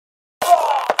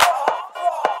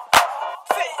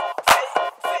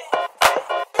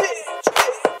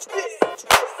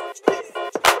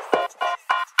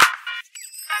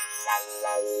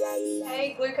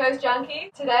glucose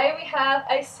junkie. Today we have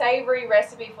a savoury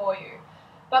recipe for you.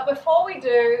 But before we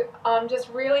do, I'm just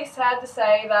really sad to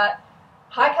say that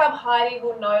High Carb Heidi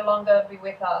will no longer be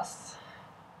with us.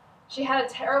 She had a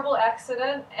terrible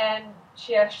accident and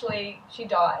she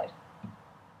died.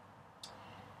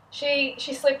 She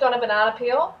slipped on a banana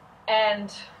peel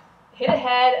and hit her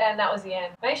head, and that was the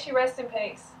end. May she rest in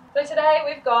peace. So today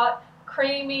we've got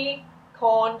creamy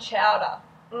corn chowder.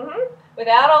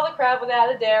 Without all the crab,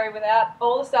 without the dairy, without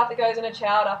all the stuff that goes in a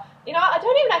chowder. You know, I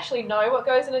don't even actually know what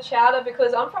goes in a chowder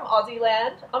because I'm from Aussie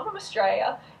land, I'm from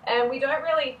Australia, and we don't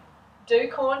really do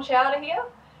corn chowder here.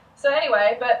 So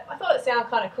anyway, but I thought it sounded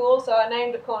kind of cool, so I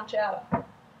named it corn chowder.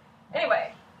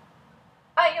 Anyway,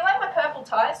 hey, you like my purple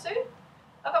tie suit?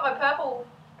 I've got my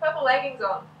purple leggings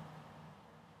on.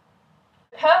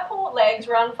 Purple legs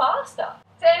run faster.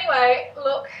 So anyway,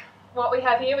 look what we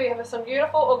have here. We have some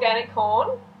beautiful organic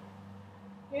corn.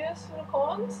 Yes, little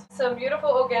corns. Some beautiful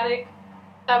organic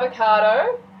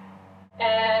avocado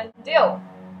and dill.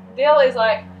 Dill is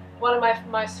like one of my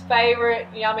most favorite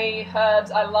yummy herbs.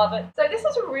 I love it. So this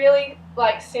is a really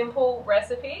simple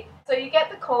recipe. So you get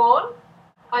the corn.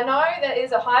 I know there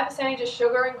is a high percentage of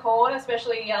sugar in corn,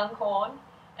 especially young corn,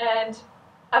 and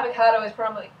avocado is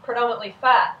predominantly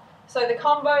fat. So the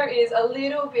combo is a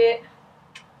little bit,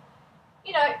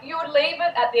 you know, you would leave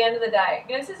it at the end of the day.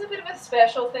 You know, this is a bit of a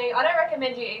special thing. I don't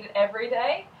recommend you eat it every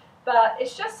day, but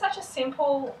it's just such a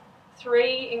simple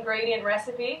 3-ingredient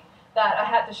recipe that I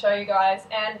had to show you guys,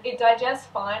 and it digests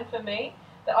fine for me,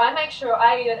 but I make sure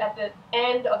I eat it at the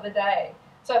end of the day.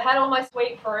 So I've had all my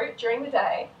sweet fruit during the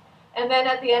day, and then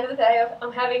at the end of the day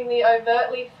I'm having the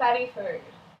overtly fatty food.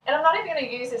 And I'm not even going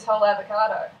to use this whole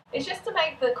avocado. It's just to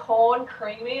make the corn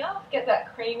creamier, get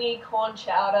that creamy corn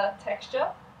chowder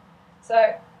texture.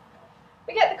 So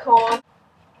we get the corn.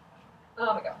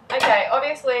 Oh my god. Okay,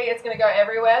 obviously it's going to go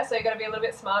everywhere, so you've got to be a little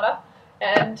bit smarter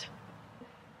and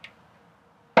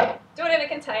do it in a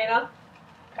container.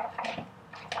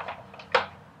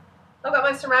 I've got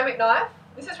my ceramic knife.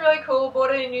 This is really cool.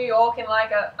 Bought it in New York in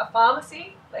like a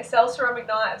pharmacy. They sell ceramic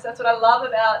knives. That's what I love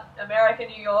about America,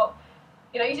 New York.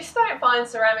 You know, you just don't find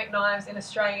ceramic knives in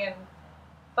Australian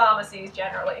pharmacies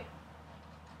generally.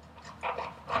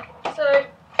 So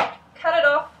cut it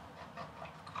off.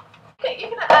 You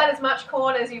can add as much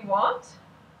corn as you want.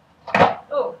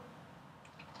 Oh,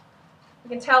 you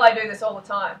can tell I do this all the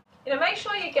time. You know, make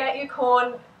sure you get your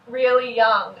corn really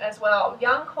young as well.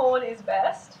 Young corn is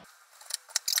best.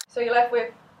 So you're left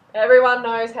with, everyone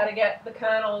knows how to get the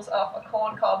kernels off a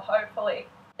corn cob, hopefully.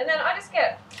 And then I just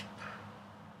get,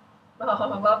 oh,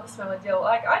 I love the smell of dill.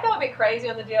 Like, I go a bit crazy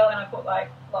on the dill and I put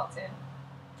lots in.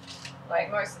 Like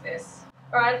most of this.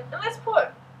 Alright, and let's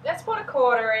put a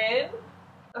quarter in.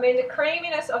 I mean, the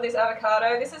creaminess of this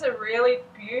avocado, this is a really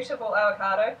beautiful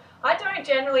avocado. I don't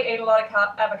generally eat a lot of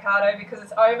avocado because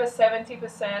it's over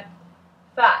 70%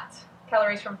 fat,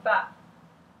 calories from fat.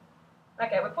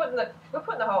 Okay, we're putting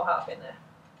the whole half in there.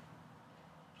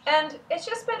 And it's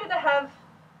just better to have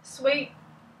sweet,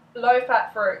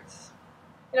 low-fat fruits.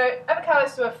 You know,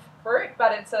 avocado's a fruit,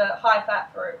 but it's a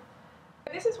high-fat fruit.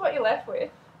 This is what you're left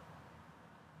with.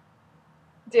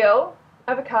 Dill,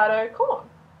 avocado, corn.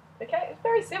 Okay, it's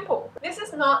very simple. This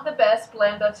is not the best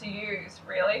blender to use,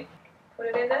 really. Put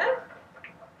it in there.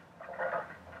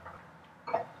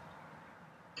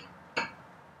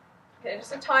 Okay,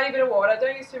 just a tiny bit of water.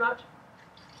 Don't use too much.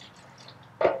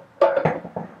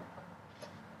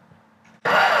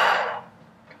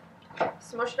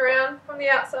 Smush it around from the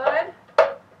outside.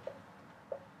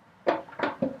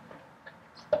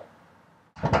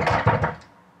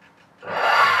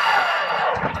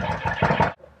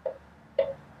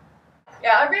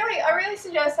 Yeah, I really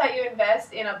suggest that you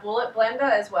invest in a bullet blender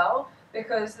as well,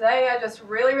 because they are just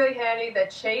really, really handy. They're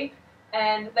cheap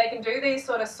and they can do these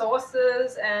sort of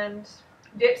sauces and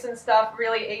dips and stuff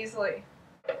really easily.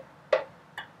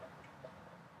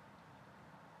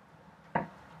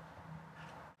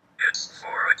 It's 4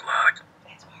 o'clock.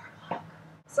 It's 4 o'clock.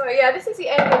 So yeah, this is the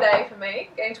end of the day for me,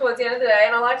 getting towards the end of the day,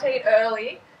 and I like to eat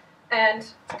early, and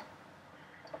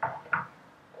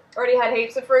already had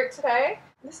heaps of fruit today.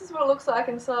 This is what it looks like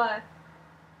inside.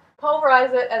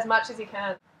 Pulverize it as much as you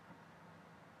can.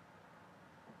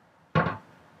 I'm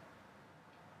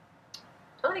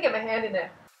going to get my hand in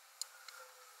there.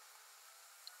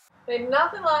 I mean,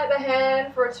 nothing like the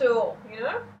hand for a tool, you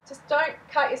know? Just don't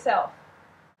cut yourself.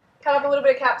 Cut up a little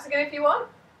bit of capsicum if you want.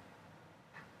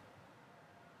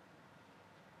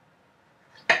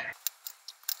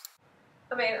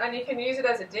 I mean, and you can use it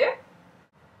as a dip.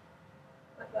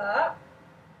 Like that.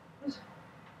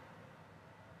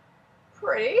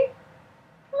 Pretty.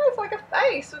 Oh, it's like a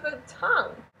face with a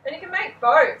tongue. And you can make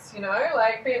boats, you know,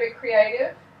 like be a bit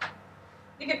creative.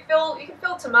 You can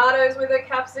fill tomatoes with it,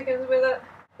 capsicums with it.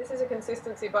 This is a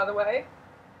consistency, by the way.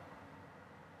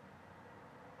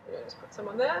 Just put some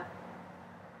on there.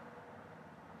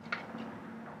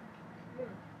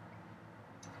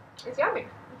 It's yummy.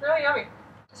 It's really yummy.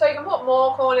 So you can put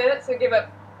more corn in it to give it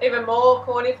even more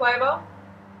corny flavour,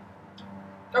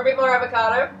 or a bit more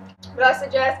avocado. But I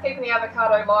suggest keeping the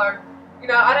avocado low. You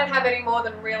know, I don't have any more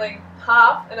than really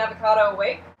half an avocado a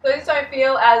week. So I just don't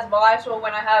feel as vital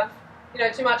when I have, you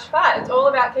know, too much fat. It's all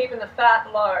about keeping the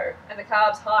fat low and the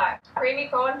carbs high. Creamy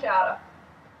corn chowder.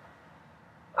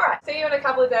 Alright, see you in a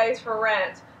couple of days for a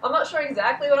rant. I'm not sure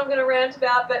exactly what I'm going to rant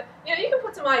about, but you know, you can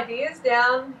put some ideas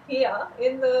down here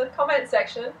in the comment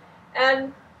section,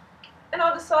 and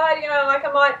I'll decide, you know, like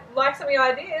I might like some of your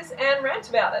ideas and rant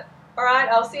about it. Alright,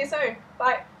 I'll see you soon.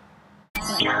 Bye.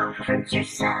 Comfort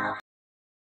yourself.